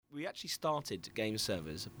We actually started game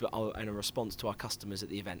servers in a response to our customers at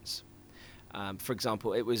the events. For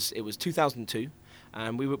example, it was 2002,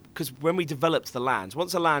 and because when we developed the LANs,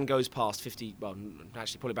 once a LAN goes past 50, well,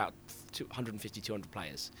 actually probably about 150, 200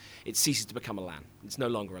 players, it ceases to become a LAN. It's no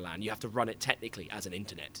longer a LAN. You have to run it technically as an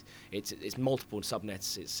internet. It's multiple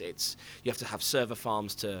subnets. You have to have server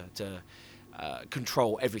farms to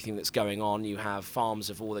control everything that's going on. You have farms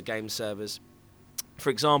of all the game servers. For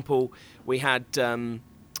example, we'd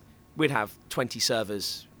have 20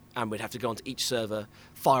 servers, and we'd have to go onto each server,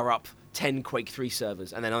 fire up 10 Quake 3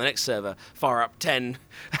 servers, and then on the next server, fire up 10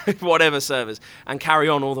 whatever servers, and carry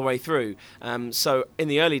on all the way through. So in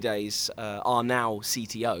the early days, our now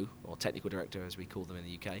CTO, or technical director as we call them in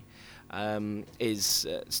the UK,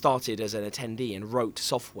 started as an attendee and wrote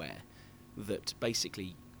software that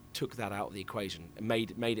basically took that out of the equation and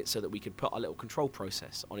made it so that we could put a little control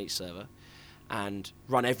process on each server and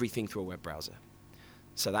run everything through a web browser.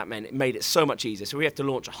 So that meant it made it so much easier. So we have to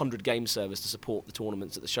launch 100 game servers to support the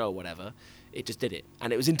tournaments at the show or whatever. It just did it.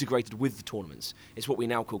 And it was integrated with the tournaments. It's what we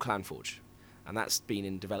now call ClanForge. And that's been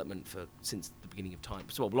in development since the beginning of time.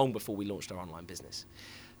 So long before we launched our online business.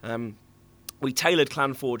 We tailored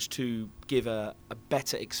ClanForge to give a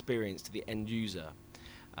better experience to the end user.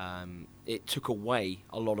 It took away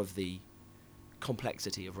a lot of the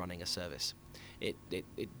complexity of running a service.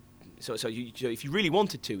 So if you really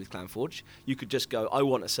wanted to with ClanForge, you could just go, I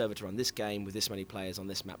want a server to run this game with this many players on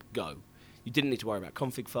this map, go. You didn't need to worry about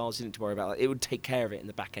config files, you didn't need to worry about that. It would take care of it in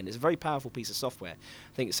the back end. It's a very powerful piece of software.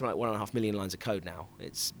 I think it's something like 1.5 million lines of code now.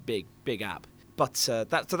 It's big app. But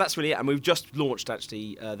that's really it. And we've just launched,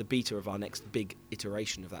 actually, the beta of our next big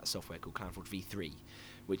iteration of that software called ClanForge V3,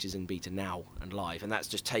 which is in beta now and live. And that's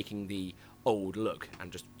just taking the old look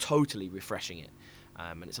and just totally refreshing it.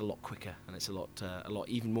 And it's a lot quicker, and it's a lot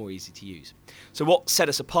even more easy to use. So what set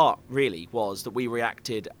us apart, really, was that we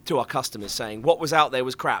reacted to our customers saying what was out there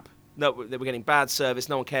was crap. No, they were getting bad service,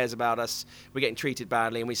 no one cares about us, we're getting treated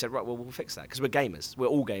badly, and we said, right, well, we'll fix that, because we're gamers. We're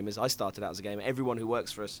all gamers. I started out as a gamer. Everyone who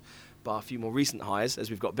works for us, bar a few more recent hires, as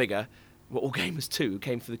we've got bigger, we're all gamers too, who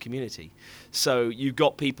came from the community. So you've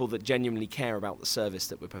got people that genuinely care about the service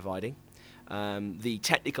that we're providing. The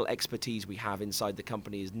technical expertise we have inside the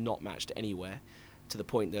company is not matched anywhere, to the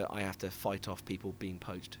point that I have to fight off people being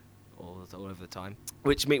poached all over the time,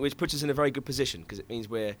 which puts us in a very good position, because it means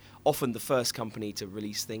we're often the first company to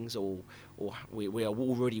release things, or we are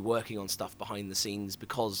already working on stuff behind the scenes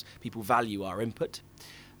because people value our input.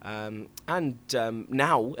 Nowadays,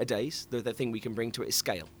 the thing we can bring to it is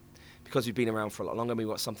scale. Because we've been around for a lot longer, we've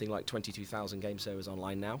got something like 22,000 game servers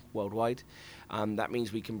online now, worldwide. That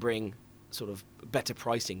means we can bring sort of better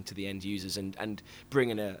pricing to the end users and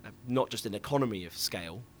bring in not just an economy of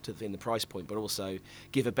scale in the price point, but also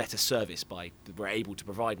give a better service by we're able to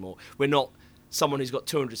provide more. We're not someone who's got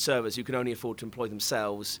 200 servers who can only afford to employ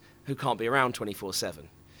themselves, who can't be around 24/7.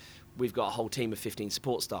 We've got a whole team of 15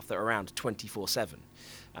 support staff that are around 24/7.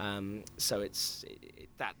 So that's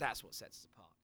what sets us apart.